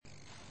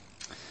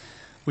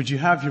Would you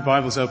have your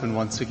Bibles open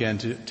once again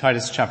to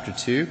Titus chapter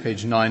 2,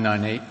 page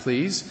 998,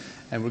 please?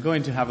 And we're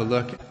going to have a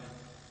look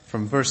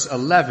from verse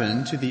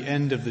 11 to the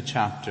end of the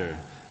chapter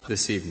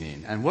this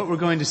evening. And what we're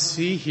going to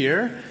see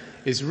here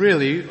is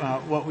really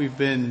what we've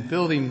been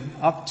building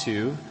up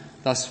to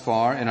thus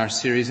far in our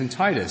series in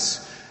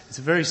Titus. It's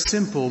a very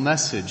simple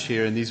message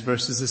here in these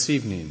verses this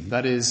evening.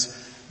 That is,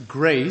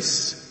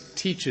 grace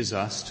teaches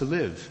us to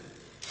live.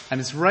 And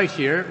it's right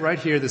here,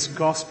 this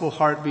gospel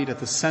heartbeat at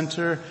the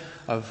center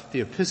of the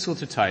epistle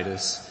to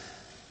Titus,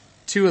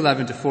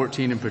 2:11 to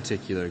 14 in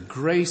particular.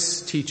 Grace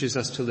teaches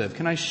us to live.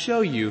 Can I show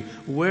you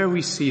where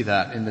we see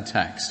that in the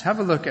text? Have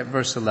a look at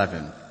verse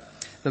 11.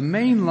 The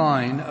main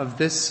line of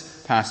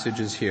this passage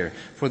is here.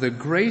 For the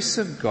grace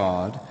of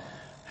God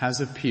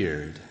has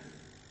appeared.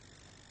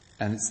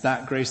 And it's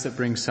that grace that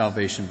brings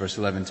salvation, verse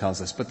 11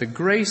 tells us. But the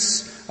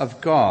grace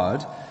of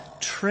God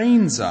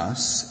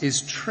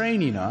is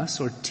training us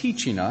or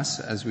teaching us,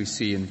 as we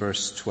see in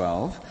verse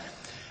 12.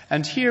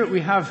 And here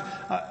we have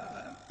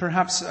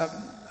perhaps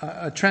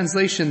a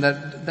translation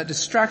that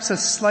distracts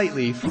us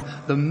slightly from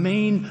the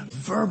main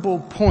verbal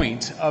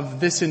point of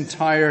this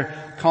entire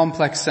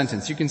complex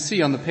sentence. You can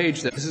see on the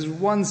page that this is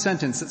one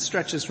sentence that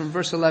stretches from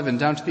verse 11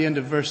 down to the end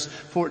of verse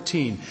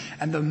 14.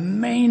 And the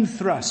main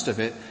thrust of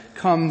it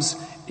comes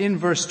in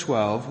verse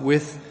 12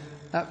 with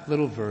that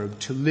little verb,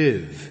 to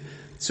live.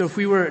 So if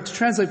we were to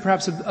translate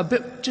perhaps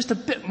just a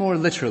bit more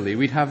literally,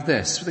 we'd have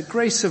this. The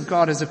grace of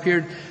God has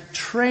appeared,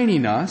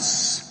 training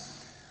us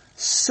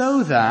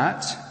so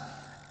that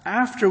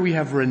after we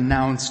have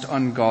renounced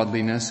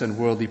ungodliness and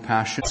worldly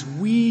passions,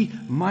 we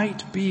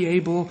might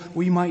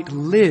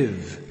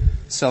live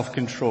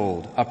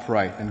self-controlled,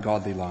 upright, and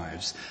godly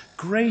lives.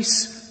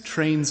 Grace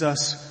trains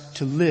us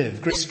to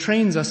live. Grace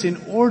trains us in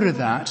order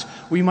that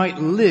we might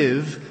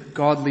live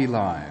godly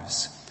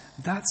lives.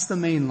 That's the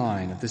main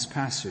line of this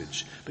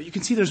passage. But you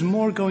can see there's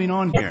more going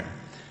on here.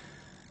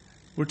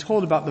 We're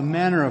told about the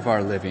manner of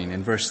our living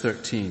in verse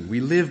 13.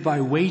 We live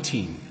by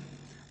waiting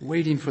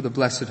for the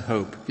blessed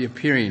hope, the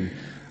appearing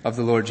of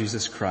the Lord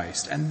Jesus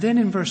Christ. And then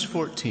in verse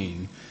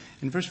 14,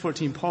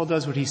 Paul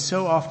does what he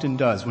so often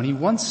does. When he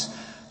wants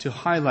to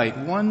highlight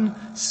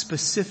one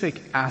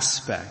specific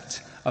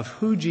aspect of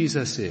who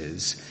Jesus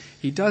is,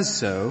 he does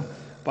so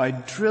by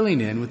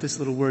drilling in with this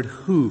little word,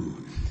 who.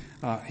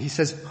 He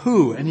says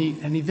who, and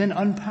he then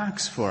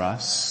unpacks for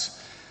us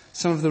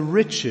some of the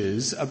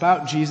riches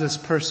about Jesus'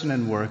 person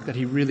and work that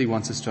he really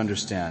wants us to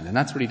understand. And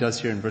that's what he does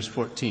here in verse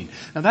 14.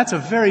 Now that's a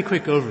very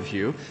quick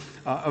overview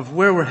of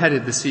where we're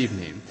headed this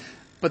evening.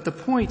 But the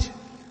point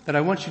that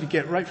I want you to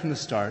get right from the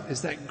start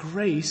is that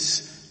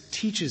grace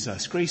teaches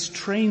us, grace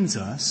trains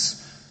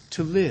us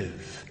to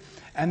live.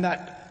 And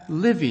that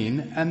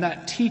living and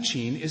that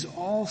teaching is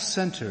all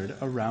centered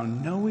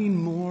around knowing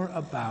more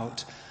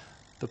about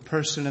the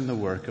person and the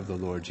work of the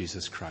Lord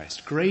Jesus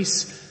Christ.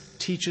 Grace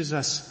teaches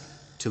us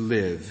to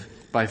live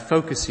by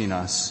focusing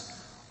us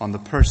on the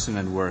person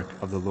and work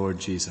of the Lord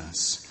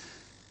Jesus.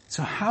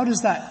 So how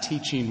does that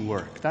teaching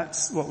work?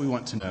 That's what we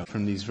want to know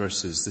from these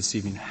verses this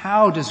evening.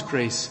 How does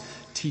grace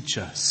teach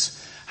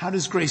us? How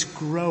does grace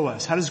grow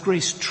us? How does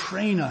grace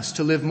train us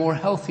to live more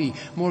healthy,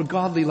 more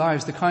godly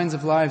lives, the kinds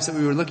of lives that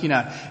we were looking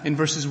at in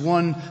verses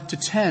 1 to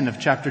 10 of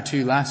chapter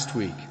 2 last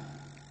week?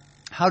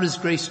 How does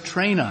grace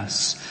train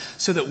us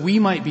so that we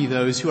might be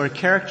those who are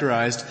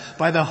characterized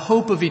by the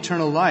hope of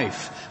eternal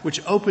life,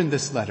 which opened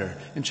this letter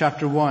in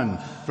chapter 1,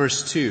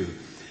 verse 2?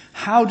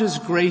 How does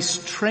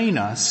grace train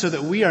us so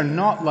that we are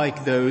not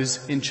like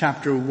those in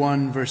chapter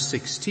 1, verse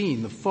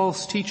 16, the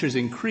false teachers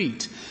in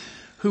Crete,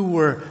 who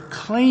were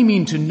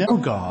claiming to know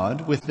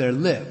God with their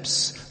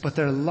lips, but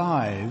their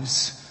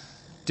lives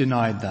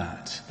denied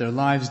that. Their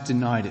lives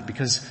denied it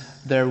because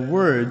their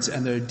words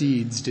and their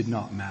deeds did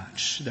not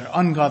match. Their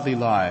ungodly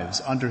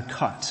lives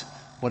undercut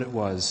what it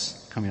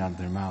was coming out of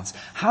their mouths.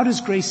 How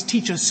does grace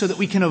teach us so that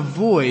we can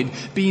avoid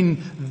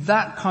being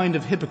that kind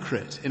of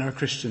hypocrite in our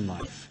Christian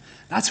life?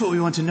 That's what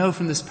we want to know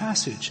from this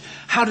passage.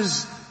 How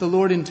does the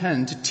Lord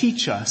intend to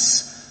teach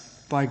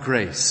us by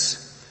grace?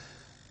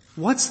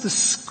 What's the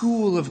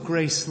school of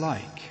grace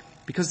like?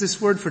 Because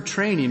this word for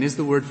training is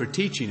the word for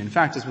teaching. In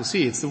fact, as we'll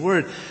see, it's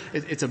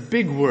a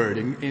big word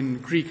in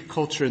Greek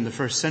culture in the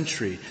first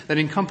century that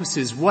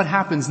encompasses what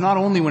happens not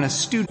only when a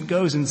student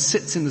goes and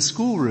sits in the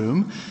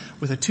schoolroom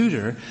with a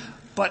tutor,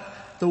 but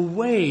the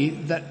way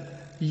that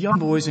young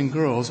boys and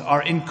girls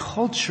are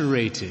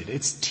enculturated.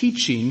 It's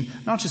teaching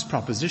not just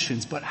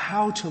propositions, but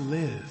how to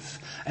live.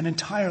 An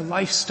entire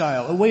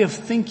lifestyle, a way of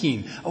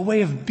thinking, a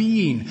way of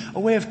being, a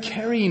way of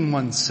carrying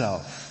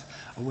oneself,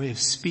 a way of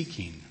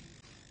speaking.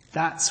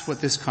 That's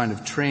what this kind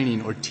of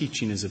training or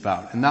teaching is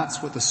about. And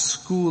that's what the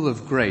school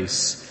of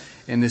grace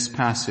in this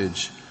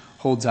passage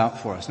holds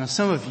out for us. Now,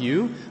 some of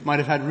you might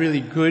have had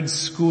really good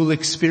school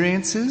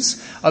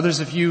experiences. Others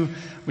of you,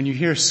 when you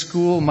hear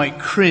school, might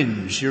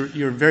cringe.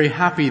 You're very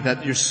happy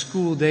that your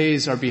school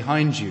days are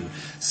behind you.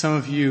 Some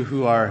of you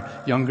who are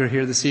younger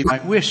here this evening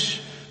might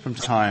wish from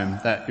time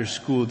that your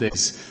school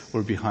days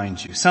were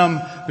behind you. Some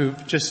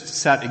who've just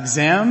sat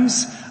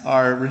exams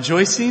are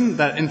rejoicing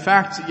that, in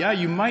fact,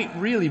 you might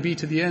really be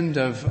to the end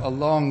of a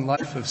long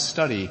life of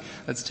study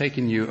that's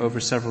taken you over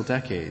several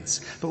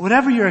decades. But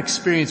whatever your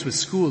experience with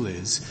school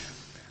is,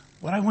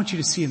 what I want you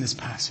to see in this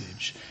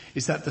passage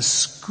is that the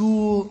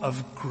school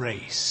of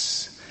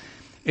grace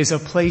is a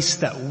place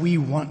that we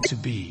want to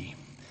be.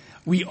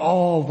 We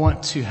all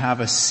want to have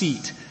a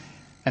seat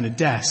and a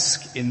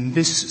desk in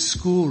this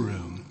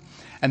schoolroom.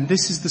 And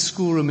this is the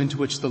schoolroom into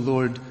which the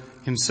Lord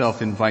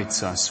himself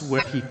invites us,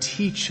 where he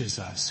teaches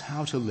us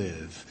how to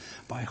live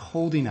by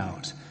holding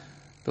out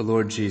the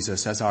Lord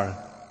Jesus as our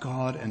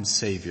God and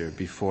Savior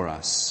before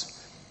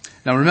us.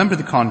 Now remember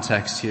the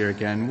context here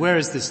again. Where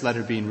is this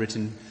letter being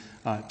written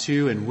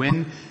to and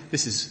when?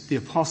 This is the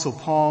Apostle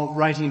Paul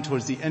writing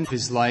towards the end of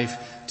his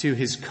life to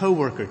his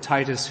co-worker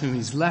Titus, whom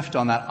he's left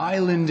on that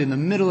island in the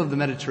middle of the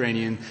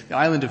Mediterranean, the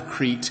island of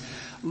Crete.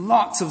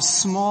 Lots of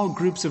small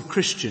groups of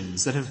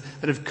Christians that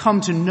have come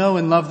to know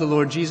and love the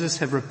Lord Jesus,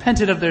 have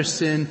repented of their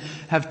sin,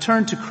 have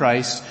turned to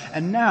Christ,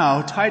 and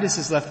now Titus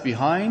is left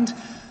behind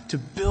to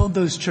build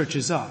those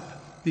churches up.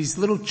 These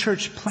little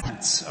church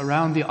plants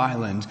around the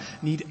island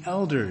need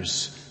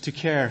elders to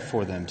care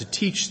for them, to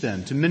teach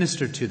them, to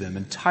minister to them.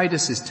 And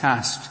Titus is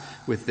tasked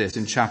with this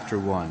in chapter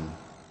 1.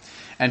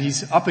 And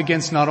he's up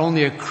against not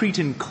only a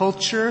Cretan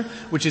culture,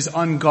 which is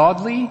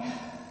ungodly,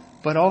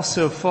 but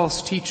also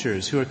false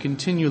teachers who are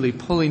continually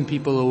pulling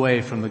people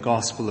away from the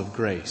gospel of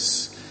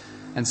grace.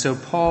 And so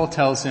Paul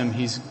tells him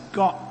he's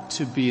got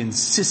to be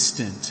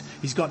insistent.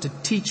 He's got to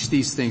teach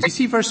these things. You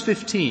see verse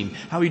 15,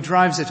 how he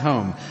drives it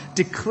home.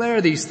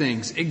 Declare these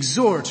things,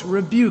 exhort,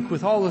 rebuke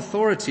with all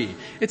authority.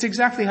 It's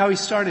exactly how he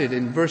started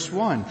in verse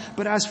 1.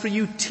 But as for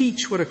you,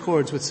 teach what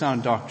accords with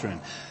sound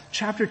doctrine.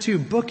 Chapter 2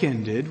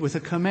 bookended with a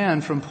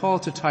command from Paul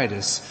to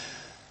Titus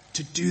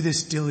to do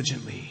this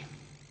diligently.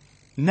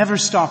 Never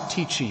stop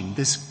teaching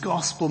this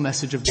gospel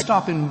message of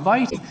stop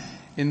inviting,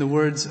 in the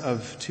words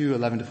of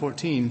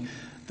 2:11-14,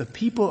 the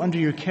people under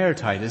your care,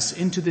 Titus,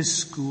 into this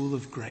school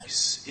of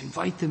grace.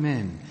 Invite them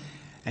in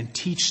and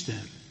teach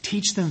them.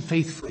 Teach them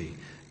faithfully,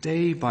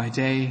 day by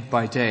day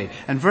by day.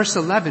 And verse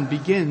 11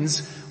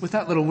 begins with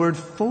that little word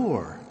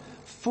for.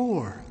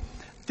 For.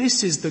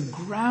 This is the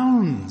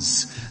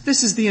grounds.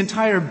 This is the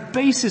entire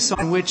basis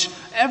on which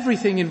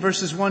everything in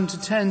verses 1 to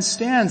 10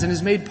 stands and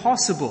is made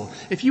possible.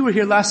 If you were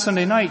here last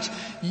Sunday night,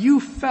 you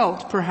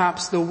felt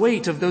perhaps the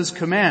weight of those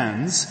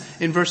commands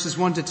in verses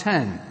 1 to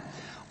 10.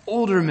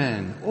 Older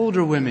men,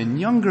 older women,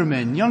 younger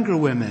men, younger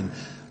women,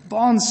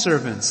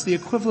 bondservants, the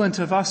equivalent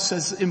of us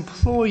as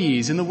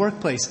employees in the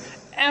workplace.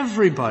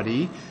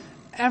 Everybody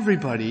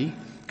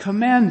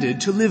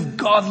commanded to live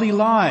godly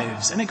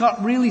lives. And it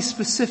got really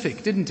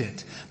specific, didn't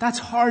it? That's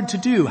hard to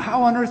do.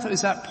 How on earth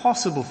is that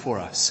possible for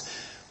us?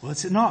 Well,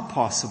 it's not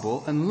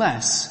possible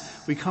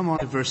unless we come on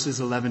to verses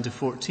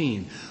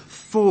 11-14.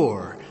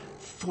 For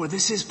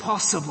this is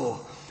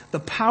possible. The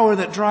power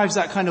that drives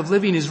that kind of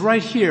living is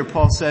right here,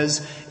 Paul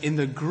says, in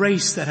the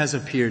grace that has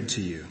appeared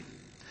to you.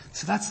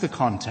 So that's the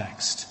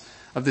context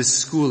of this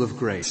school of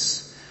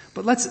grace.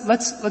 But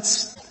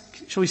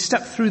shall we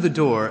step through the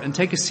door and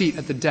take a seat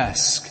at the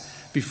desk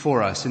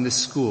before us in this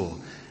school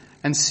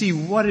and see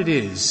what it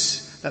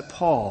is that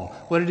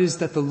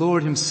the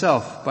Lord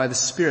himself by the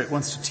Spirit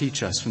wants to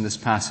teach us from this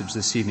passage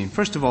this evening.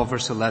 First of all,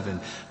 verse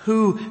 11.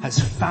 Who has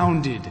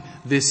founded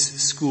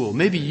this school?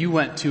 Maybe you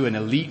went to an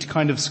elite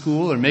kind of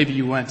school, or maybe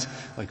you went,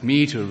 like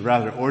me, to a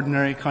rather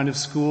ordinary kind of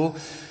school.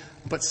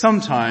 But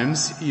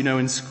sometimes,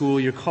 in school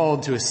you're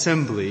called to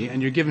assembly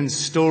and you're given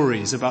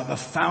stories about the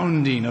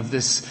founding of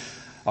this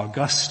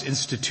august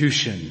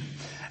institution.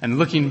 And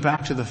looking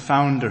back to the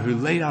founder who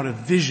laid out a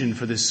vision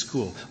for this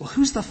school. Well,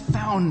 who's the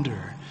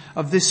founder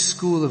of this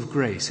school of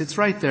grace? It's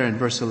right there in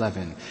verse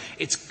 11.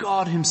 It's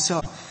God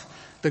himself.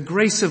 The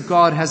grace of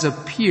God has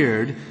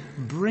appeared,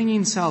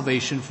 bringing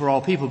salvation for all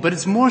people. But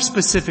it's more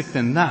specific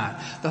than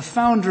that. The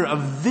founder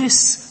of this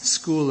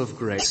school of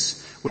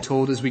grace, we're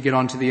told as we get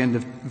on to the end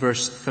of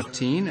verse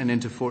 15 and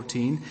into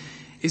 14,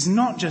 is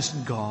not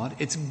just God,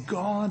 it's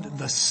God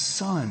the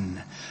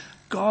Son.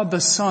 God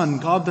the Son,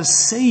 God the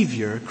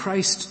Savior,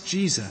 Christ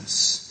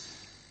Jesus,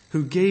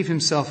 who gave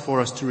himself for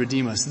us to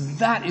redeem us.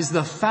 That is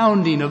the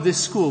founding of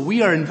this school.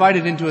 We are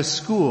invited into a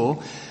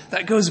school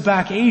that goes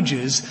back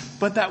ages,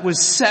 but that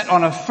was set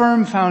on a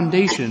firm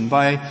foundation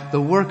by the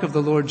work of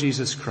the Lord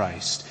Jesus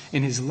Christ.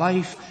 In his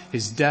life,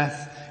 his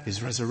death,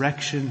 his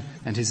resurrection,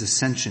 and his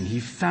ascension. He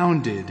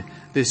founded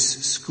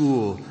this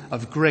school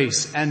of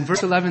grace. And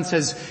verse 11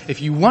 says,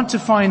 if you want to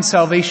find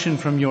salvation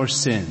from your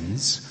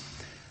sins,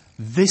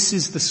 this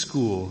is the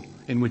school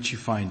in which you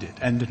find it,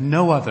 and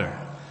no other.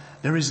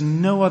 There is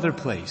no other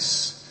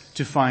place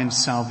to find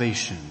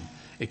salvation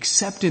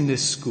except in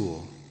this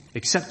school,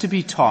 except to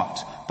be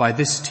taught by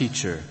this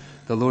teacher,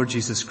 the Lord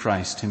Jesus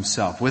Christ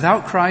himself.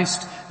 Without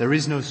Christ, there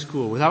is no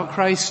school. Without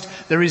Christ,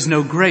 there is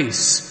no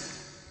grace.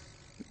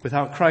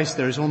 Without Christ,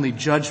 there is only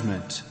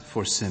judgment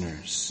for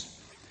sinners.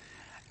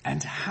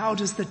 And how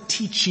does the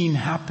teaching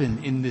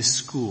happen in this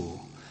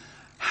school?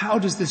 How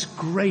does this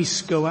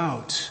grace go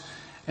out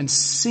and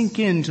sink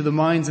into the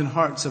minds and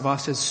hearts of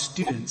us as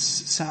students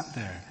sat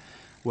there?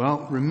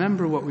 Well,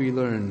 remember what we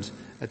learned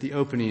in the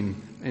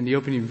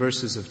opening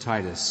verses of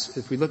Titus.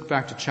 If we look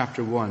back to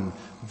chapter 1,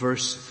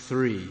 verse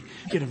 3, you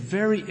get a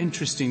very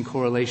interesting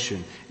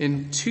correlation.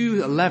 In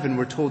 2:11,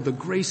 we're told the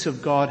grace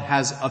of God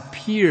has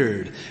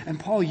appeared. And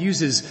Paul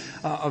uses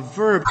a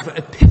verb of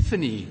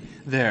epiphany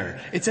there.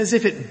 It's as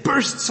if it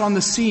bursts on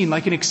the scene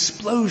like an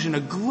explosion,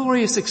 a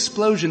glorious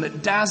explosion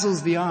that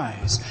dazzles the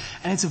eyes.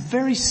 And it's a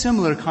very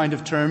similar kind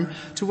of term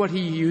to what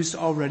he used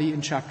already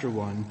in chapter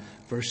 1,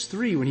 verse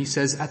 3, when he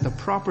says, at the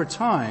proper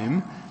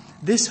time,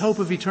 this hope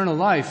of eternal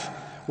life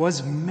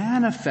was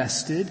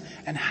manifested.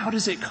 And how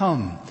does it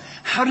come?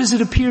 How does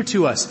it appear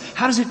to us?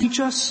 How does it teach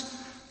us?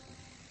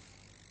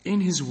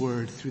 In his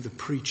word, through the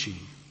preaching.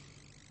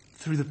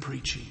 Through the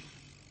preaching.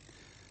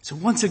 So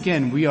once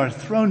again, we are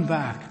thrown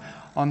back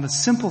on the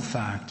simple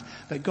fact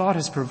that God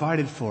has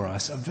provided for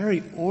us a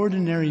very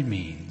ordinary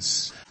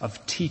means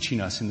of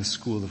teaching us in the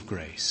school of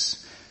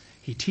grace.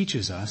 He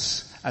teaches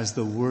us as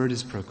the word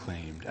is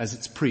proclaimed, as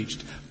it's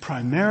preached,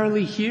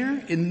 primarily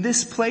here in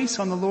this place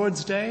on the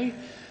Lord's Day,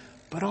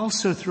 but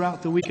also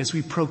throughout the week as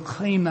we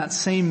proclaim that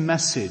same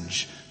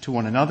message to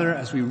one another,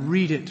 as we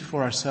read it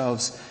for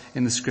ourselves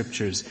in the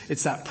scriptures.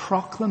 It's that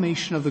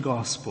proclamation of the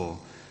gospel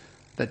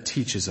that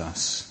teaches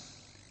us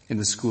in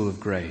the school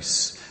of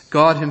grace.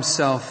 God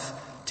himself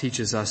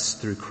teaches us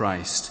through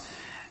Christ.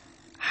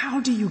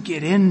 How do you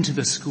get into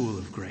the school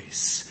of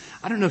grace?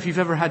 I don't know if you've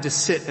ever had to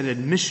sit an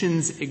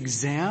admissions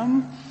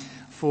exam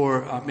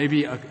for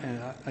maybe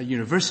a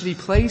university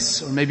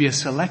place or maybe a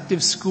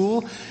selective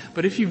school.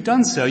 But if you've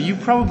done so, you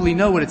probably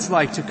know what it's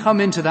like to come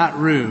into that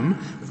room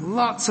with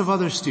lots of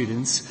other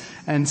students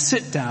and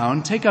sit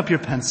down, take up your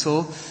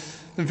pencil,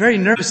 and very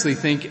nervously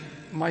think,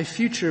 my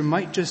future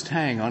might just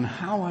hang on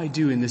how I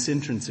do in this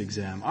entrance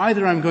exam.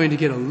 Either I'm going to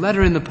get a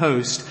letter in the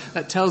post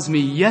that tells me,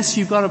 yes,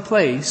 you've got a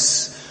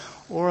place,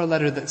 or a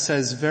letter that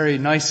says very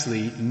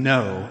nicely,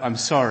 no, I'm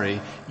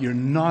sorry, you're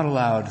not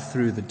allowed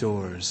through the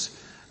doors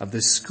of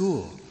this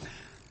school.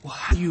 Well,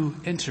 how do you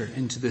enter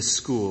into this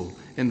school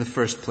in the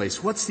first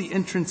place? What's the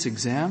entrance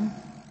exam?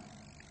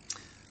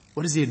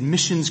 What is the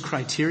admissions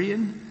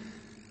criterion?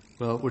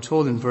 Well, we're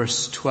told in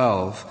verse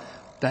 12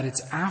 that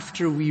it's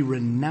after we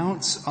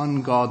renounce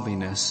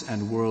ungodliness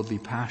and worldly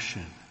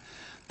passion.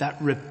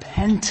 That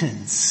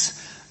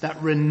repentance,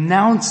 that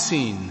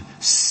renouncing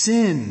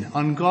sin,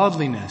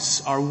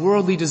 ungodliness, our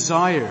worldly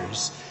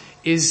desires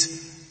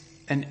is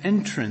an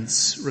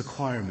entrance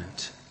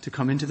requirement to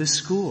come into this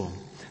school.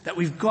 That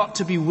we've got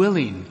to be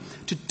willing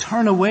to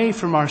turn away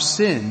from our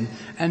sin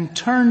and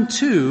turn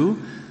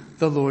to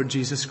the Lord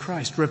Jesus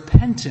Christ.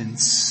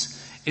 Repentance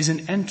is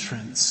an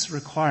entrance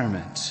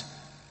requirement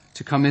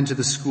to come into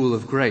the school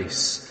of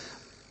grace.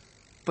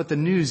 But the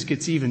news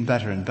gets even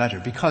better and better,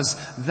 because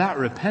that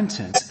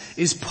repentance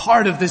is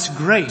part of this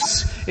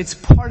grace. It's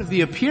part of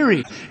the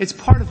appearing. It's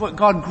part of what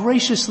God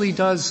graciously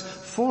does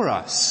for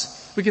us.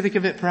 We can think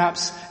of it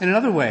perhaps in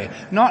another way.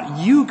 Not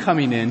you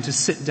coming in to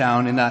sit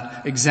down in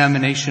that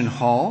examination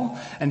hall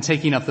and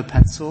taking up the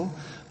pencil,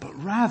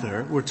 but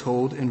rather, we're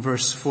told in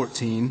verse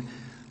 14,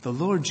 the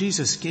Lord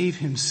Jesus gave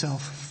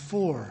himself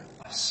for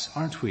us,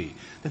 aren't we?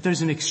 That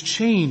there's an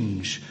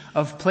exchange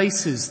of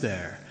places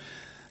there.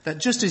 That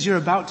just as you're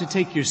about to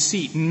take your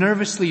seat,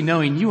 nervously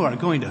knowing you are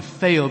going to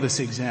fail this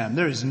exam,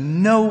 there is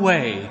no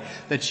way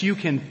that you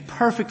can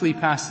perfectly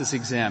pass this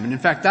exam. And in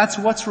fact, that's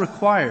what's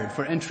required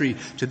for entry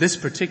to this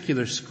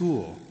particular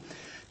school.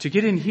 To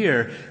get in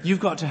here, you've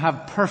got to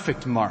have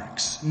perfect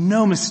marks,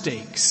 no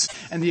mistakes,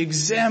 and the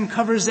exam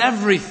covers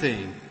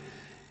everything.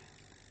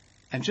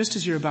 And just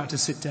as you're about to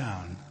sit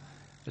down,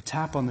 a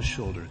tap on the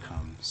shoulder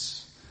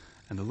comes,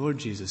 and the Lord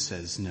Jesus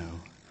says, no,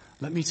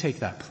 let me take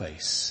that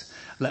place.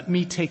 Let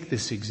me take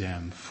this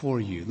exam for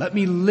you. Let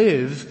me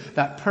live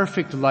that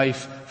perfect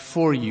life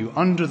for you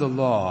under the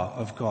law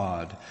of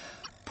God,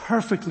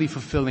 perfectly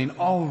fulfilling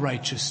all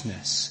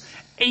righteousness,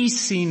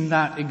 acing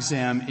that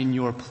exam in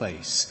your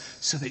place,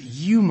 so that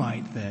you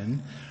might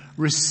then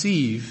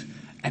receive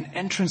an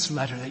entrance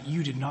letter that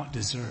you did not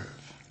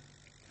deserve.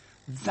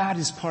 That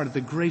is part of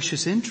the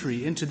gracious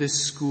entry into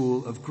this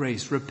school of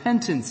grace.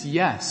 Repentance,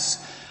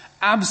 yes.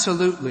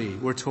 Absolutely,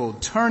 we're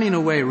told, turning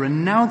away,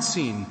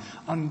 renouncing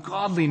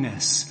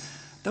ungodliness,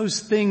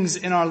 those things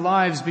in our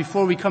lives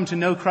before we come to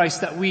know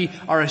Christ that we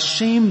are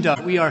ashamed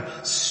of. We are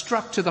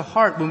struck to the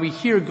heart when we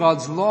hear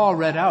God's law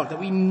read out, that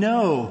we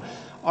know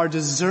are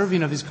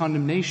deserving of his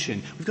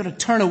condemnation. We've got to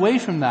turn away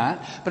from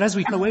that, but as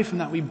we turn away from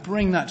that, we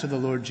bring that to the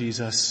Lord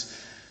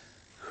Jesus,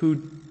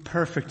 who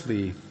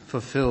perfectly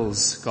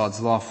fulfills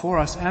God's law for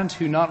us, and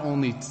who not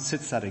only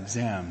sits that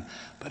exam,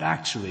 but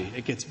actually,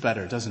 it gets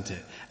better, doesn't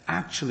it?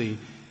 Actually,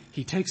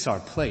 he takes our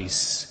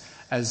place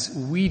as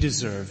we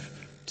deserve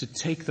to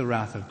take the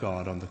wrath of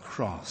God on the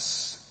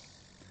cross.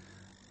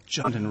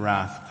 Judgment and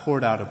wrath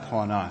poured out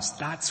upon us.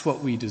 That's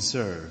what we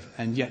deserve.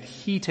 And yet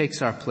he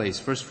takes our place.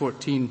 Verse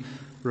 14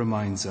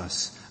 reminds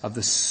us of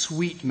the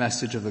sweet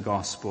message of the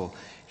gospel.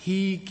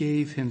 He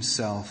gave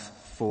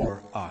himself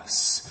for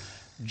us.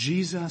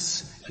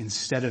 Jesus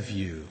instead of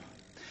you.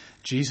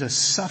 Jesus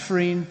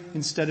suffering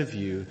instead of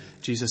you.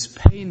 Jesus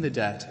paying the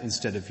debt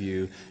instead of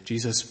you.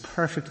 Jesus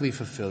perfectly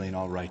fulfilling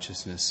all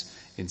righteousness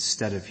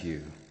instead of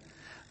you.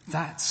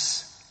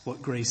 That's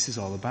what grace is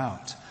all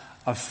about.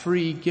 A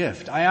free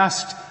gift. I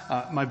asked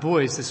my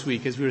boys this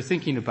week as we were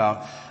thinking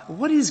about,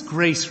 what is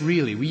grace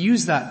really? We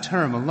use that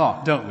term a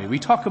lot, don't we? We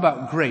talk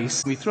about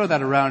grace. We throw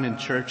that around in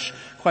church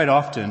quite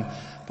often.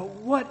 But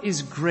what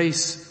is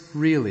grace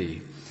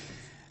really?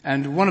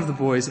 And one of the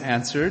boys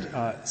answered,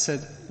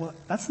 said, well,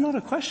 that's not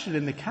a question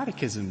in the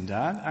catechism,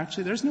 Dad.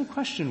 Actually, there's no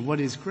question, what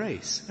is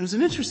grace? And it was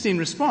an interesting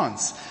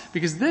response,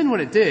 because then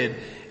what it did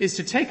is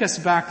to take us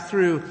back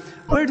through,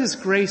 where does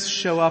grace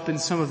show up in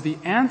some of the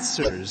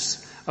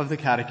answers of the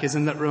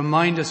catechism that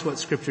remind us what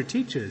Scripture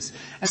teaches?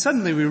 And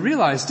suddenly we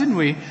realized, didn't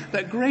we,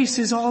 that grace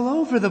is all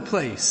over the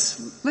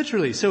place,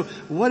 literally. So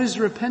what is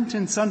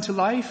repentance unto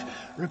life?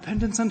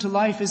 Repentance unto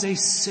life is a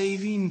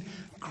saving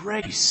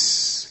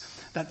grace.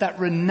 That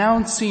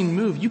renouncing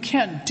move. You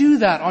can't do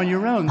that on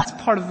your own. That's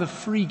part of the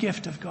free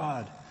gift of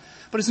God.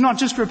 But it's not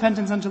just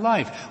repentance unto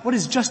life. What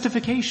is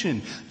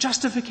justification?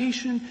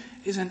 Justification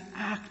is an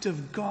act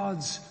of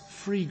God's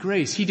free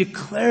grace. He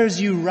declares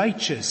you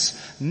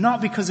righteous, not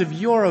because of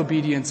your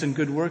obedience and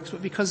good works,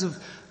 but because of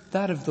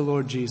that of the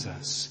Lord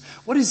Jesus.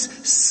 What is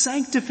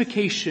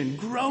sanctification?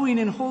 Growing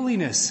in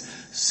holiness.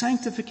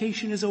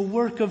 Sanctification is a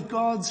work of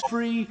God's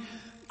free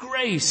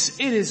grace.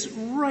 It is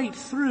right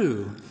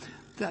through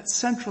that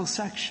central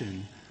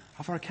section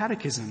of our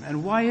catechism.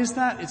 And why is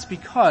that? It's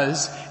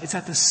because it's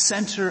at the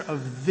center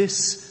of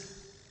this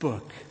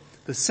book,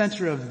 the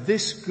center of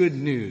this good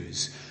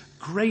news.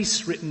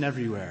 Grace written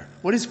everywhere.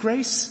 What is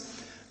grace?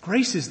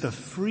 Grace is the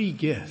free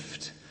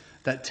gift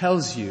that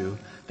tells you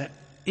that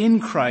in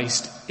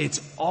Christ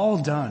it's all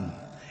done.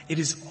 It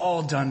is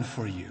all done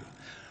for you.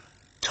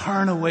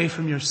 Turn away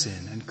from your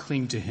sin and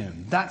cling to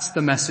Him. That's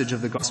the message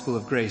of the gospel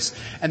of grace.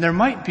 And there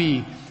might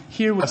be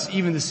here with us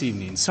even this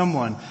evening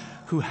someone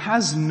who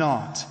has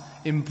not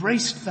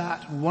embraced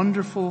that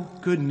wonderful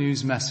good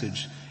news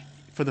message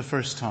for the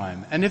first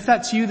time. And if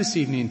that's you this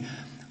evening,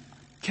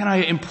 can I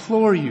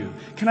implore you,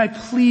 can I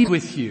plead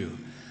with you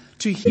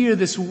to hear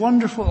this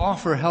wonderful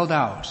offer held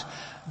out,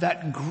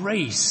 that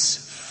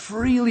grace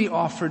freely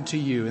offered to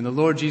you in the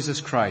Lord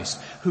Jesus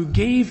Christ, who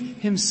gave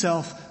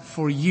Himself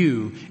for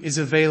you, is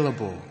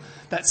available.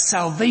 That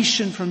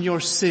salvation from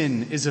your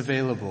sin is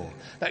available.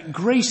 That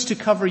grace to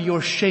cover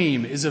your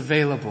shame is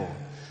available.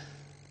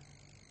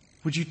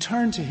 Would you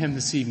turn to Him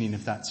this evening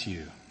if that's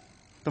you?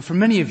 But for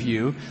many of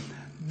you,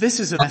 this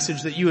is a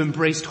message that you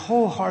embraced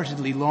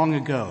wholeheartedly long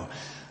ago.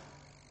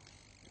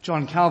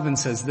 John Calvin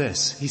says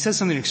this. He says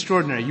something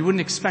extraordinary. You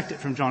wouldn't expect it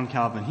from John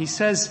Calvin. He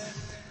says,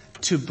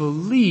 to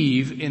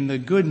believe in the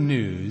good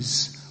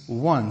news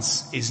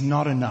once is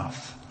not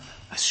enough.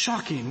 That's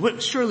shocking.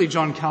 Surely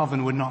John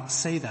Calvin would not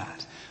say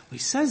that. He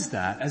says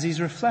that as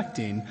he's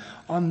reflecting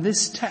on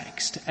this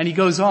text. And he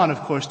goes on, of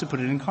course, to put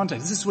it in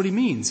context. This is what he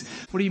means.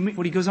 What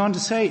he goes on to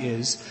say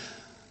is,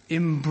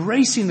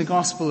 embracing the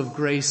gospel of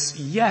grace,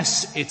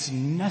 yes, it's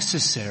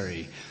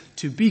necessary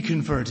to be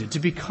converted, to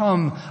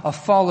become a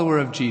follower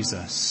of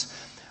Jesus.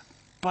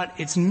 But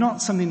it's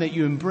not something that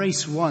you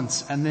embrace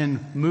once and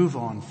then move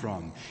on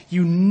from.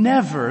 You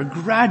never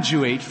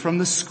graduate from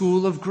the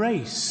school of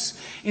grace.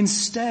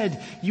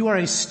 Instead, you are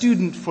a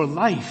student for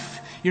life.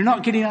 You're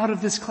not getting out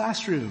of this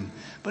classroom,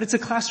 but it's a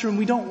classroom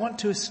we don't want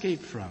to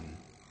escape from.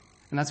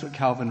 And that's what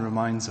Calvin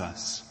reminds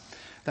us.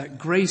 That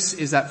grace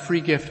is that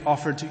free gift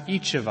offered to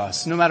each of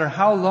us, no matter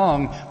how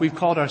long we've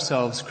called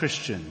ourselves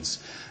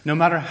Christians, no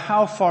matter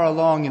how far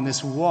along in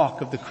this walk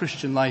of the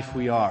Christian life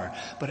we are.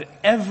 But at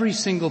every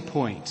single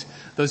point,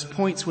 those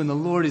points when the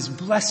Lord is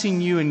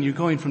blessing you and you're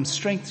going from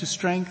strength to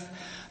strength,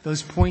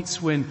 those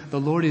points when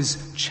the Lord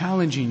is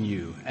challenging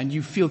you and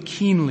you feel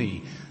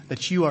keenly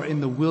that you are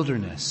in the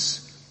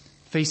wilderness,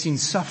 facing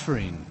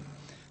suffering,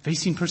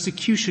 facing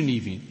persecution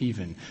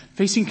even,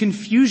 facing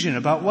confusion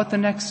about what the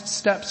next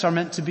steps are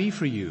meant to be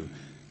for you,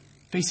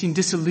 facing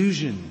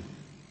disillusion.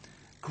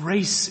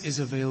 Grace is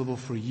available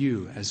for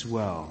you as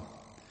well.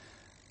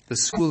 The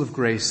school of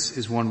grace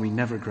is one we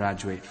never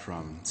graduate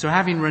from. So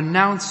having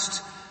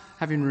renounced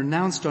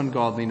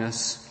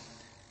ungodliness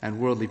and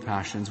worldly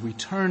passions, we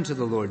turn to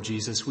the Lord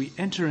Jesus. We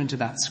enter into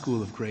that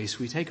school of grace.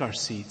 We take our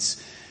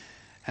seats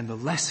and the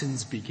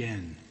lessons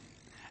begin.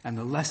 And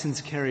the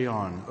lessons carry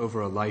on over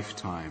a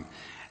lifetime.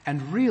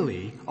 And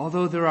really,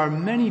 although there are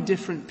many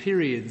different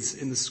periods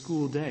in the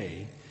school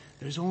day,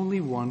 there's only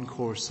one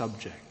core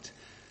subject.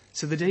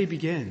 So the day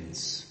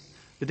begins.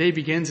 The day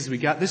begins as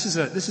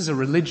this is a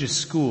religious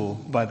school,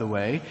 by the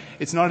way.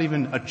 It's not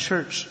even a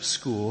church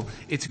school.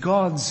 It's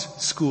God's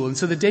school. And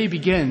so the day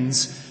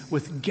begins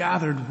with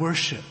gathered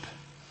worship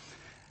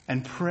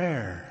and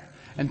prayer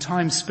and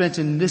time spent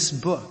in this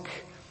book,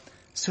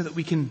 so that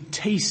we can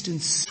taste and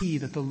see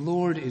that the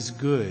Lord is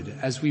good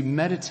as we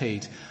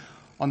meditate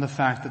on the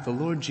fact that the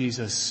Lord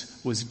Jesus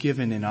was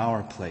given in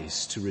our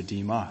place to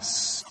redeem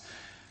us.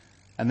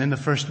 And then the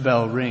first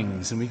bell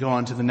rings and we go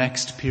on to the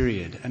next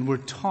period, and we're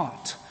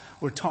taught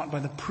by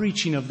the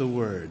preaching of the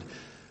Word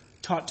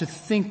taught to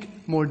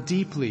think more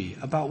deeply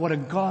about what a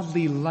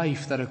godly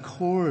life that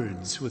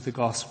accords with the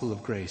gospel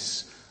of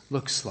grace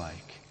looks like.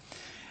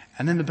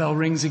 And then the bell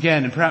rings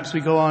again, and perhaps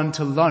we go on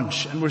to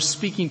lunch, and we're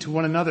speaking to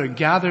one another,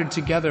 gathered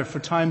together for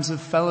times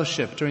of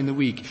fellowship during the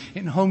week,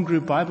 in home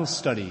group Bible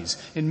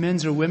studies, in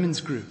men's or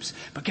women's groups.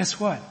 But guess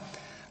what?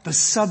 The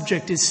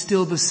subject is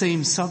still the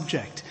same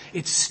subject.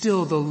 It's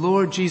still the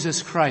Lord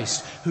Jesus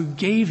Christ who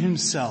gave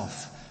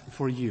himself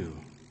for you.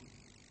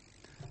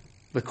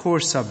 The core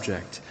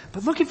subject.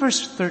 But look at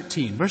verse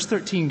 13. Verse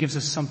 13 gives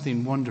us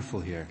something wonderful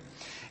here.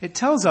 It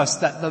tells us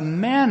that the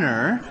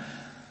manner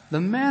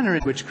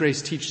in which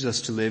grace teaches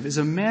us to live is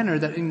a manner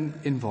that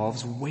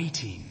involves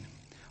waiting.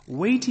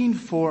 Waiting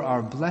for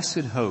our blessed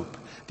hope,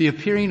 the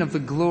appearing of the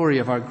glory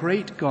of our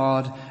great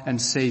God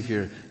and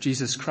Savior,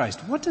 Jesus Christ.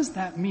 What does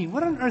that mean?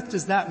 What on earth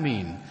does that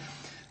mean?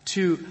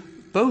 To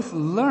both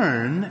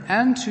learn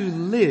and to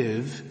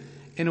live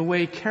in a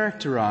way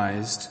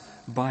characterized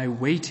by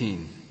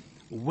waiting.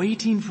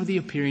 Waiting for the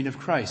appearing of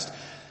Christ.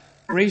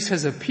 Grace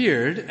has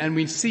appeared, and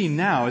we see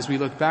now, as we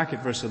look back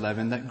at verse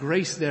 11, that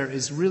grace there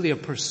is really a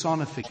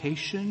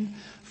personification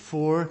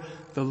for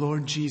the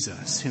Lord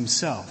Jesus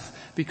himself.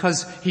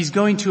 Because he's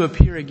going to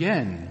appear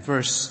again,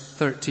 verse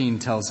 13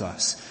 tells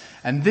us.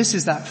 And this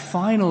is that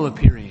final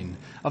appearing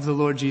of the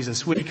Lord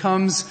Jesus. When he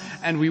comes,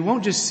 and we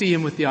won't just see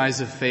him with the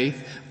eyes of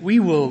faith, we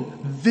will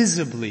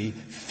visibly,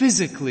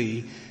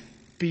 physically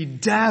be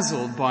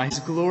dazzled by his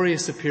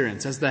glorious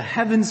appearance. As the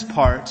heavens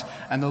part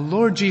and the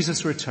Lord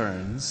Jesus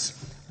returns,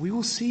 we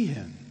will see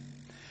him.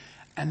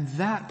 And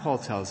that, Paul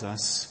tells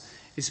us,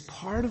 is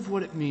part of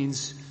what it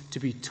means to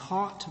be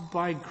taught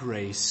by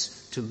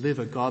grace to live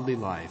a godly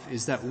life,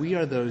 is that we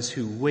are those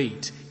who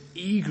wait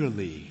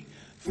eagerly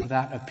for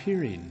that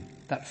appearing,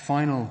 that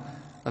final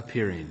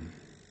appearing.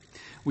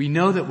 We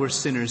know that we're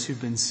sinners who've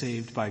been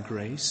saved by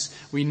grace.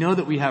 We know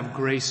that we have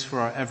grace for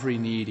our every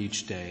need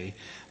each day,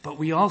 but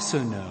we also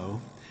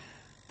know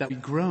that we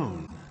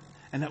groan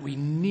and that we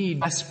need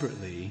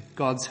desperately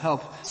God's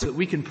help so that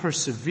we can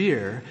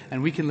persevere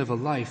and we can live a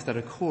life that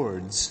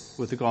accords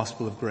with the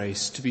gospel of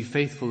grace, to be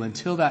faithful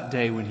until that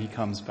day when he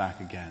comes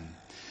back again.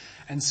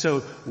 And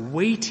so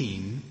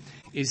waiting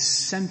is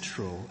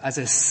central as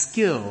a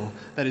skill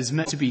that is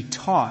meant to be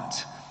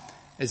taught,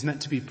 is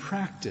meant to be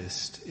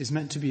practiced, is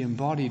meant to be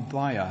embodied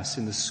by us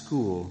in the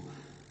school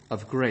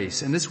of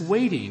grace. And this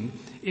waiting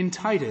in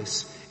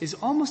Titus is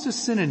almost a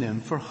synonym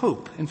for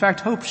hope. In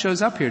fact, hope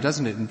shows up here,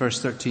 doesn't it, in verse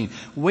 13?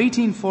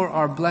 Waiting for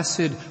our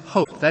blessed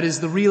hope. That is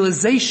the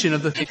realization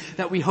of the thing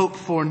that we hope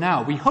for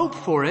now. We hope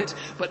for it,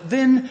 but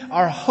then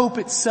our hope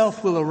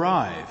itself will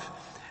arrive.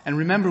 And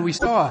remember, we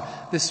saw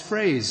this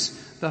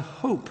phrase, the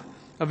hope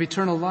of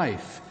eternal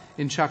life,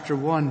 in chapter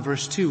 1,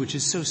 verse 2, which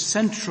is so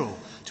central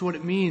to what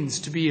it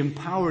means to be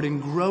empowered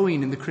and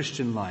growing in the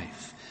Christian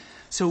life.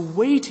 So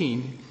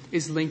waiting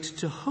is linked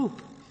to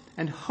hope.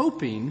 And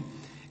hoping,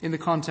 in the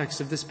context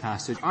of this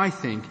passage, I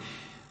think,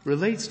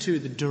 relates to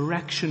the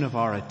direction of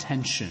our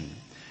attention.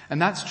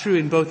 And that's true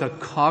in both a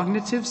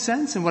cognitive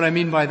sense, and what I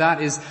mean by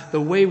that is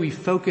the way we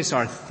focus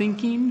our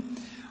thinking,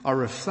 our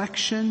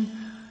reflection,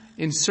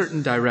 in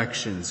certain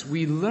directions.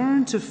 We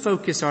learn to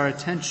focus our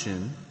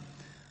attention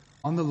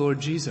on the Lord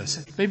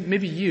Jesus.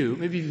 Maybe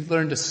you've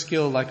learned a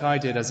skill like I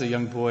did as a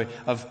young boy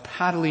of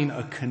paddling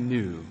a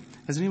canoe.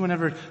 Has anyone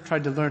ever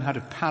tried to learn how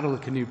to paddle a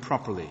canoe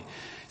properly?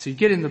 So you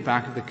get in the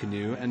back of the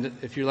canoe, and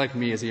if you're like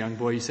me as a young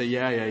boy, you say,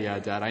 yeah,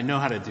 Dad, I know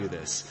how to do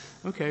this.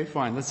 Okay,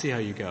 fine, let's see how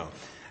you go.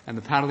 And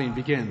the paddling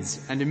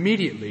begins, and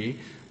immediately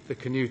the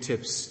canoe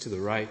tips to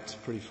the right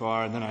pretty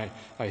far, and then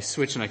I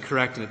switch and I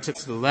correct, and it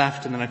tips to the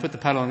left, and then I put the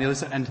paddle on the other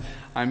side, and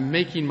I'm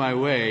making my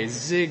way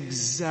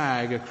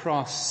zigzag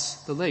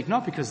across the lake.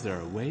 Not because there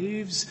are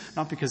waves,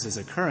 not because there's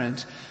a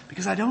current,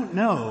 because I don't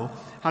know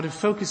how to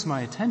focus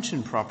my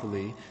attention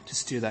properly to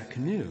steer that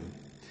canoe.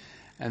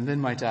 And then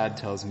my dad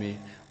tells me,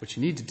 what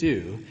you need to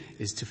do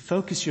is to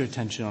focus your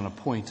attention on a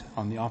point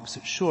on the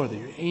opposite shore that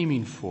you're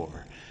aiming for.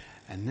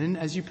 And then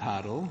as you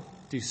paddle,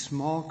 do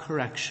small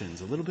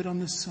corrections, a little bit on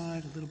this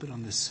side, a little bit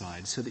on this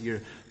side, so that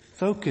you're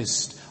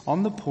focused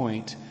on the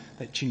point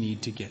that you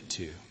need to get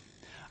to.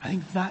 I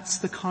think that's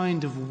the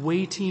kind of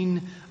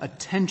waiting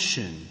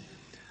attention,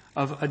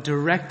 of a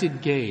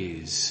directed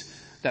gaze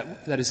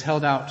that is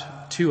held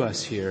out to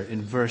us here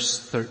in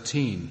verse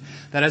 13.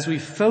 That as we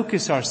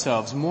focus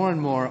ourselves more and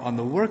more on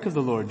the work of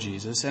the Lord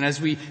Jesus, and as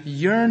we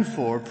yearn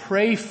for,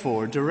 pray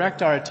for,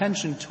 direct our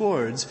attention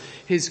towards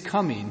his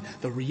coming,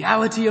 the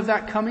reality of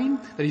that coming,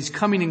 that he's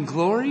coming in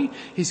glory,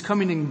 he's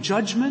coming in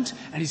judgment,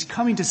 and he's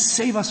coming to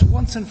save us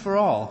once and for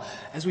all.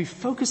 As we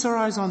focus our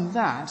eyes on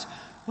that,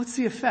 what's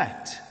the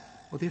effect?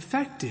 Well, the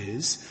effect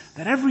is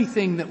that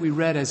everything that we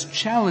read as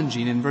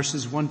challenging in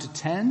verses 1 to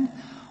 10,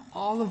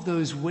 all of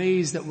those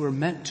ways that we're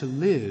meant to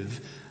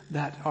live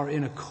that are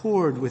in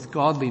accord with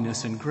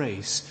godliness and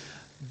grace,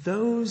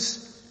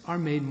 those are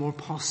made more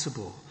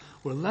possible.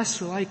 we're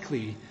less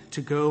likely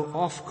to go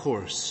off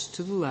course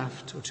to the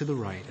left or to the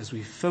right as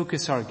we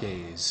focus our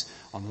gaze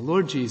on the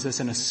Lord Jesus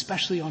and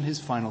especially on his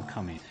final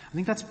coming. I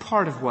think that's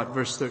part of what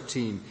verse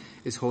 13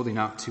 is holding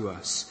out to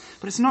us.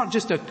 But it's not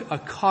just a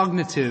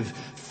cognitive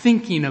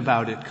thinking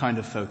about it kind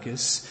of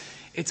focus.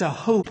 It's a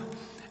hope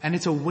and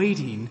it's a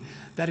waiting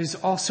that is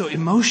also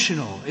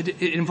emotional.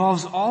 It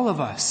involves all of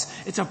us.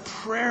 It's a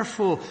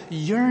prayerful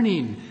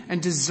yearning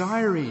and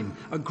desiring,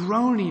 a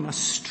groaning, a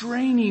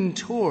straining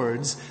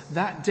towards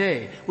that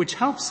day, which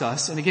helps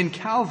us. And again,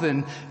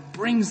 Calvin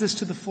brings this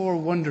to the fore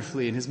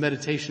wonderfully in his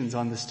meditations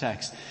on this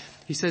text.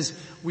 He says,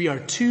 we are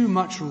too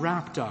much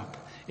wrapped up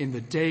in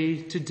the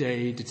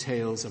day-to-day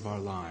details of our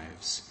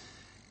lives.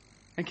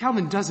 And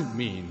Calvin doesn't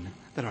mean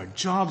that our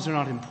jobs are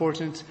not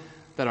important,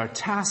 that our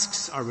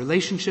tasks, our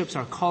relationships,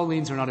 our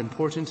callings are not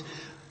important.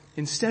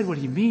 Instead, what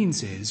he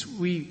means is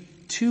we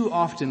too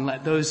often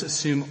let those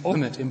assume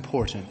ultimate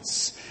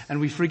importance. And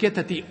we forget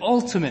that the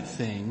ultimate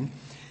thing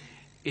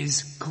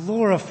is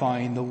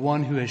glorifying the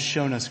one who has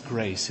shown us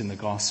grace in the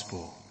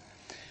gospel.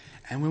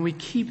 And when we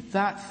keep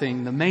that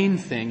thing, the main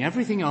thing,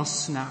 everything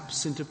else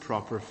snaps into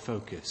proper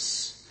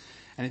focus.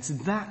 And it's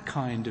that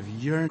kind of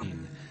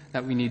yearning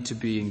that we need to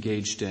be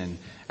engaged in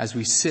as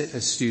we sit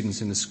as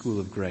students in the School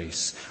of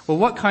Grace. Well,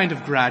 what kind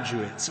of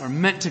graduates are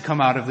meant to come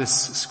out of this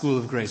School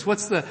of Grace?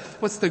 What's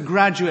the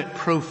graduate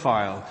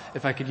profile,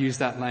 if I could use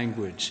that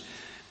language?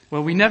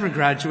 Well, we never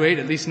graduate,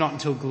 at least not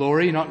until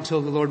glory, not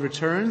until the Lord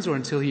returns or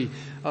until he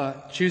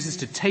chooses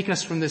to take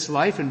us from this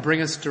life and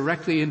bring us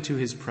directly into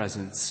his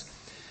presence.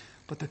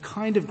 But the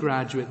kind of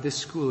graduate this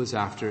school is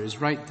after is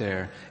right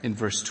there in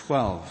verse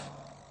 12.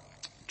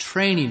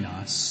 Training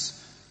us,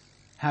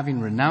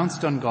 having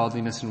renounced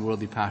ungodliness and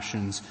worldly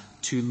passions,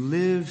 to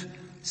live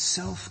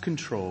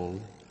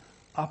self-controlled,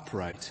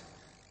 upright,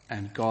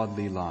 and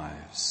godly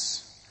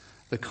lives.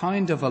 The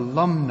kind of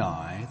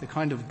alumni, the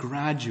kind of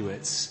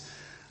graduates,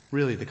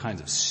 really the kinds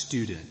of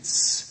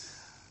students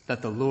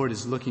that the Lord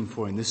is looking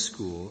for in this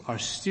school are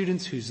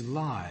students whose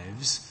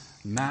lives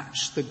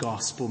match the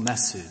gospel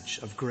message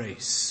of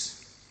grace.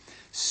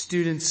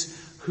 Students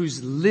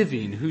whose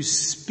living, whose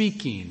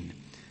speaking,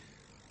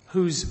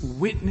 whose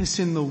witness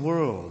in the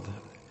world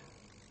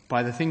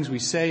by the things we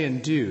say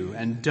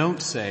and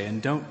don't say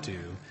and don't do,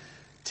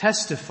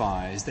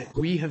 testifies that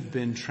we have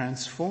been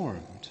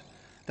transformed,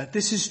 that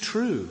this is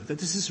true, that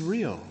this is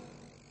real.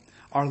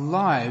 Our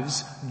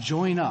lives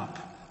join up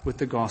with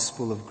the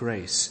gospel of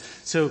grace.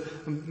 So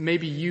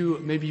maybe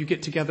you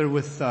get together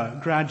with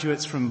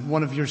graduates from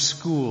one of your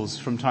schools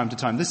from time to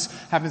time. This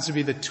happens to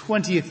be the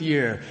 20th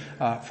year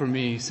for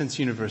me since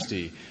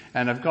university.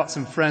 And I've got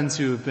some friends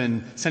who have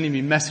been sending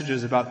me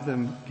messages about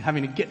them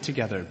having a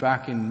get-together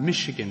back in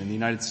Michigan in the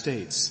United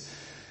States.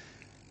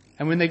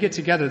 And when they get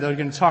together, they're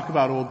going to talk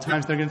about old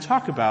times. They're going to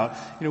talk about,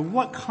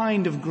 what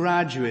kind of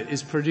graduate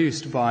is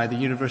produced by the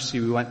university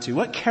we went to?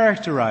 What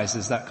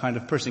characterizes that kind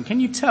of person? Can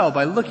you tell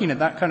by looking at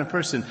that kind of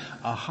person,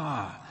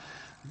 aha,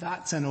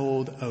 that's an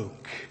old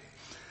oak.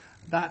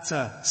 That's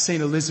a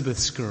St.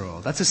 Elizabeth's girl.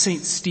 That's a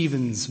St.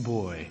 Stephen's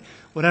boy.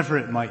 Whatever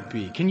it might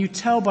be. Can you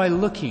tell by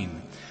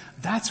looking?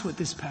 That's what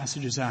this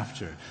passage is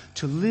after.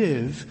 To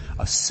live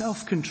a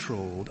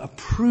self-controlled, a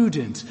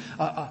prudent,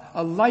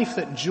 a life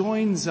that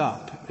joins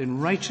up in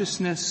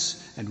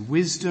righteousness and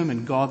wisdom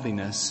and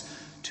godliness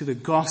to the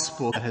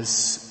gospel that has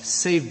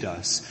saved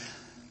us.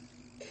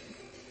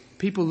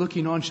 People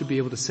looking on should be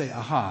able to say,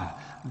 aha,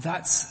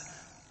 that's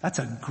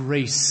a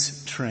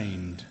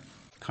grace-trained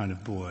kind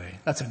of boy.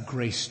 That's a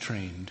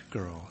grace-trained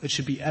girl. It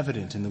should be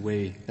evident in the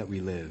way that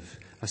we live.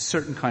 A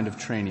certain kind of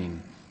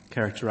training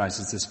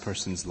characterizes this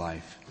person's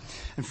life.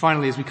 And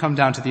finally, as we come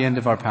down to the end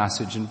of our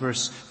passage in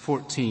verse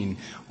 14,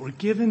 we're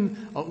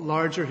given a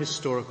larger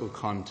historical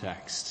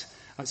context.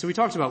 So we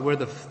talked about who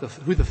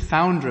the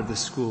founder of the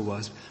school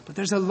was, but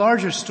there's a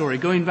larger story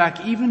going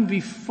back even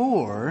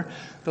before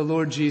the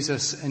Lord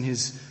Jesus and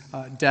his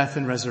death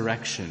and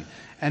resurrection.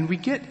 And we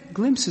get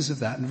glimpses of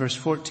that in verse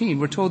 14.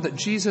 We're told that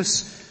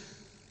Jesus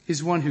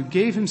is one who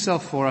gave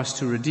himself for us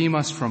to redeem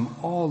us from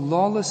all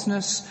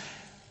lawlessness.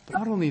 But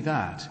not only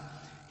that,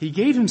 he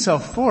gave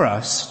himself for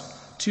us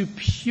to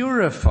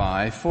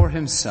purify for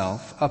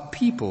himself a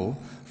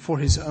people for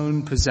his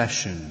own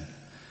possession.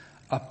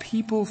 A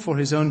people for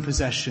his own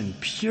possession,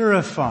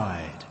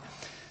 purified.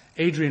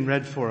 Adrian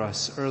read for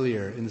us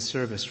earlier in the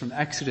service from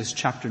Exodus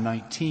chapter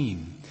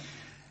 19.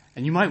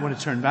 And you might want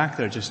to turn back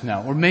there just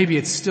now, or maybe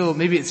it's still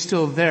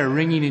there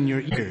ringing in your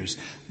ears.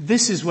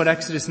 This is what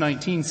Exodus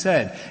 19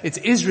 said. It's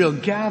Israel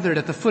gathered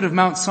at the foot of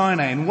Mount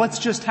Sinai, and what's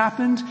just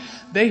happened?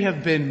 They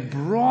have been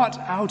brought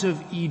out of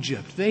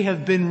Egypt. They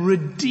have been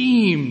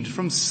redeemed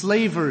from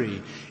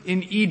slavery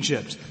in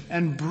Egypt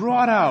and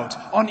brought out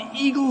on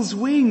eagle's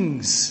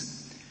wings.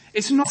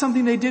 It's not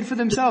something they did for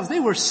themselves. They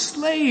were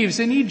slaves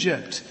in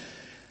Egypt.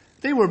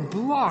 They were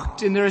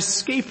blocked in their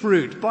escape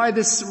route by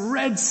this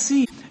Red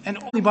Sea. And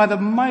only by the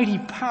mighty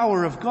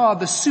power of God,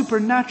 the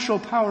supernatural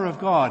power of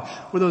God,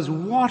 were those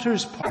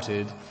waters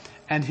parted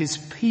and his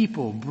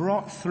people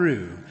brought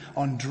through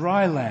on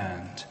dry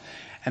land.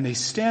 And they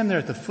stand there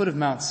at the foot of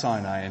Mount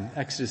Sinai in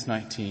Exodus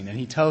 19, and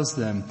he tells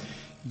them,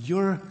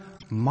 "You're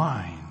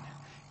mine.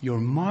 You're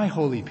my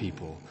holy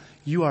people.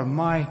 You are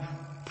my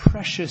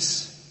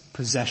precious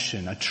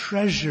possession, a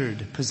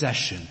treasured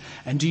possession."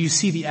 And do you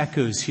see the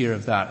echoes here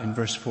of that in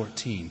verse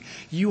 14?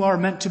 "You are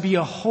meant to be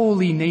a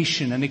holy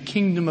nation and a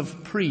kingdom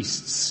of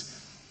priests,"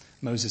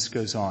 Moses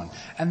goes on.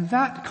 And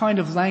that kind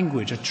of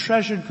language, a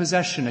treasured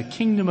possession, a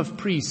kingdom of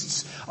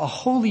priests, a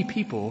holy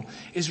people,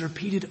 is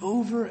repeated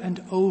over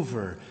and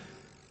over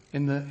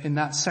in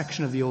that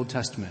section of the Old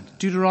Testament.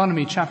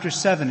 Deuteronomy chapter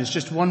 7 is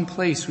just one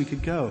place we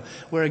could go,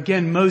 where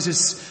again Moses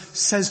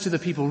says to the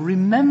people,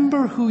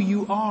 remember who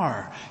you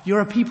are.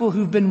 You're a people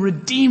who've been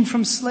redeemed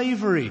from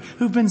slavery,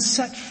 who've been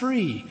set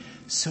free.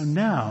 So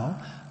now,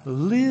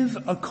 live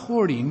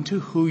according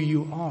to who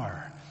you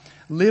are.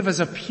 Live as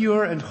a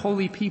pure and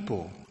holy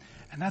people.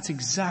 And that's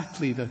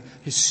exactly the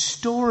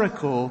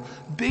historical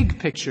big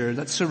picture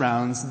that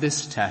surrounds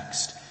this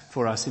text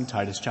for us in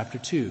Titus chapter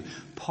 2.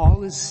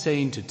 Paul is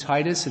saying to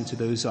Titus and to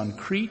those on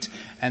Crete,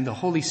 and the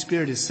Holy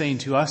Spirit is saying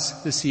to us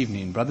this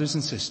evening, brothers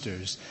and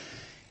sisters,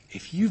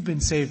 if you've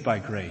been saved by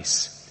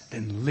grace,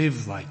 then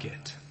live like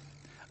it.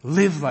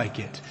 Live like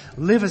it.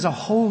 Live as a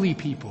holy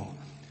people.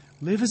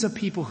 Live as a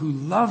people who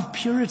love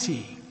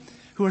purity,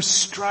 who are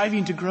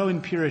striving to grow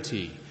in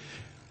purity,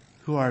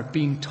 who are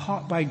being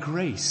taught by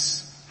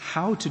grace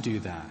how to do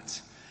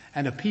that,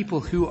 and a people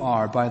who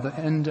are, by the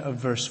end of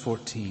verse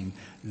 14,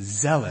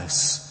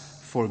 zealous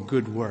for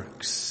good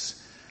works.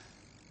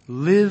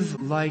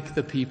 Live like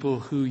the people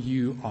who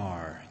you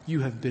are.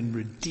 You have been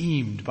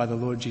redeemed by the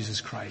Lord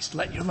Jesus Christ.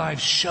 Let your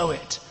lives show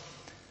it.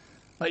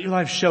 Let your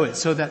lives show it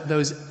so that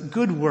those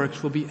good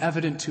works will be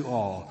evident to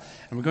all.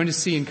 And we're going to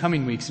see in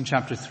coming weeks in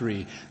chapter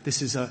 3,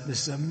 this is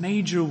a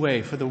major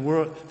way for the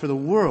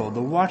world,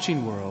 the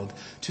watching world,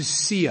 to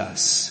see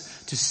us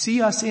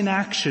in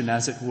action,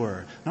 as it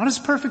were. Not as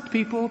perfect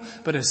people,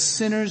 but as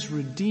sinners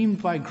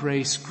redeemed by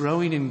grace,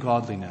 growing in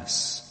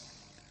godliness.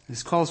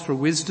 This calls for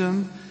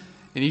wisdom.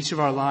 In each of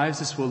our lives,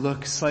 this will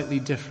look slightly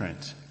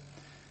different.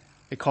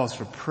 It calls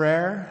for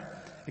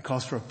prayer. It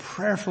calls for a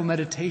prayerful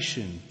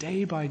meditation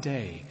day by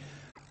day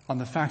on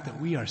the fact that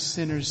we are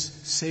sinners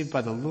saved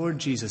by the Lord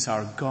Jesus,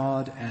 our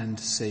God and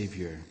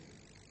Savior.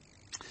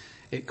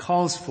 It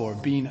calls for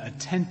being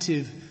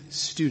attentive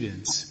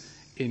students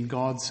in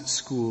God's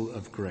school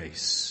of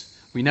grace.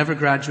 We never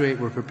graduate,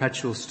 we're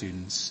perpetual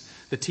students.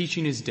 The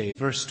teaching is daily.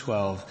 Verse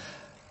 12,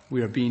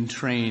 we are being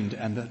trained,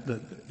 and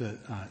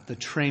the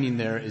training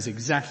there is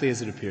exactly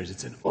as it appears.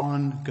 It's an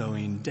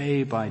ongoing,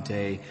 day by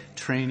day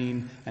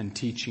training and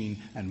teaching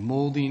and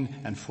molding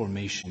and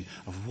formation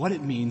of what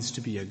it means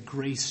to be a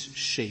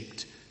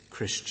grace-shaped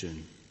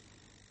Christian.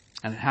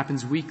 And it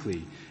happens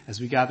weekly as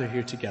we gather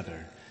here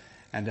together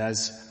and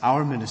as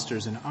our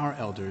ministers and our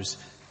elders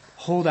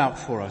hold out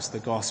for us the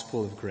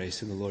gospel of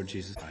grace in the Lord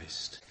Jesus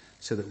Christ,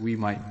 so that we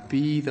might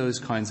be those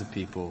kinds of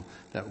people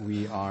that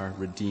we are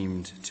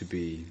redeemed to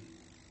be.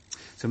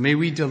 So may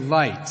we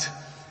delight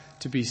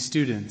to be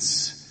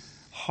students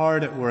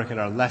hard at work at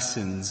our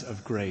lessons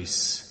of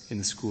grace in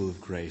the school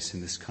of grace in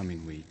this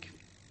coming week.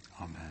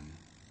 Amen.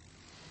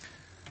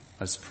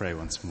 Let's pray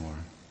once more.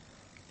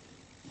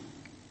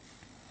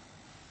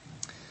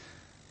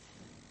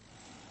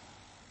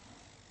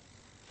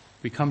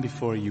 We come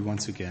before you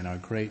once again, our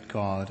great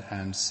God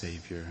and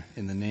Savior,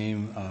 in the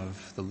name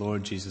of the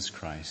Lord Jesus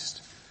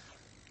Christ.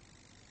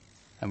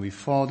 And we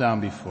fall down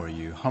before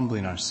you,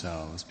 humbling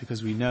ourselves,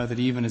 because we know that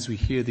even as we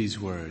hear these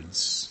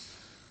words,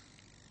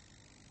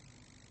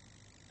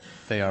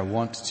 they are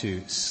wont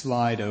to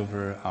slide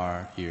over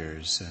our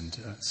ears and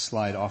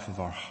slide off of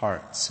our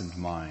hearts and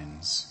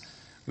minds.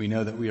 We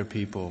know that we are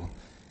people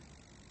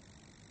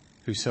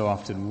who so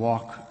often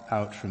walk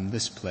out from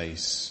this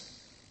place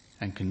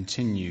and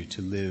continue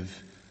to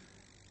live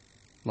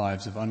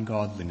lives of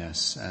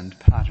ungodliness and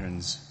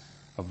patterns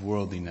of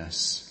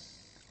worldliness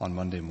on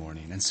Monday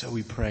morning. And so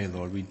we pray,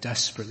 Lord, we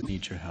desperately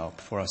need your help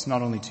for us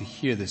not only to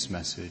hear this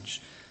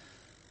message,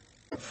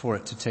 but for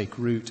it to take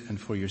root and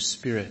for your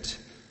Spirit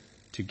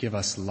to give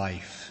us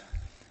life,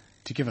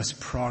 to give us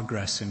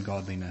progress in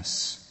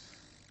godliness,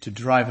 to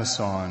drive us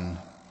on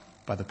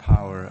by the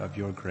power of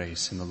your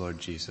grace in the Lord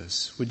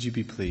Jesus. Would you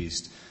be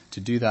pleased to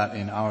do that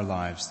in our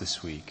lives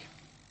this week?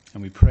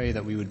 And we pray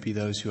that we would be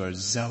those who are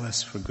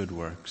zealous for good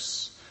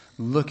works,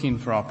 looking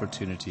for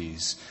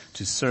opportunities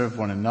to serve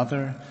one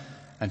another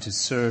and to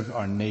serve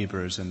our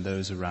neighbors and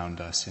those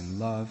around us in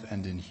love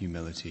and in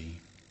humility.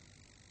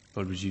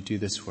 Lord, would you do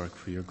this work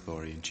for your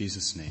glory? In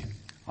Jesus' name,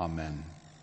 amen.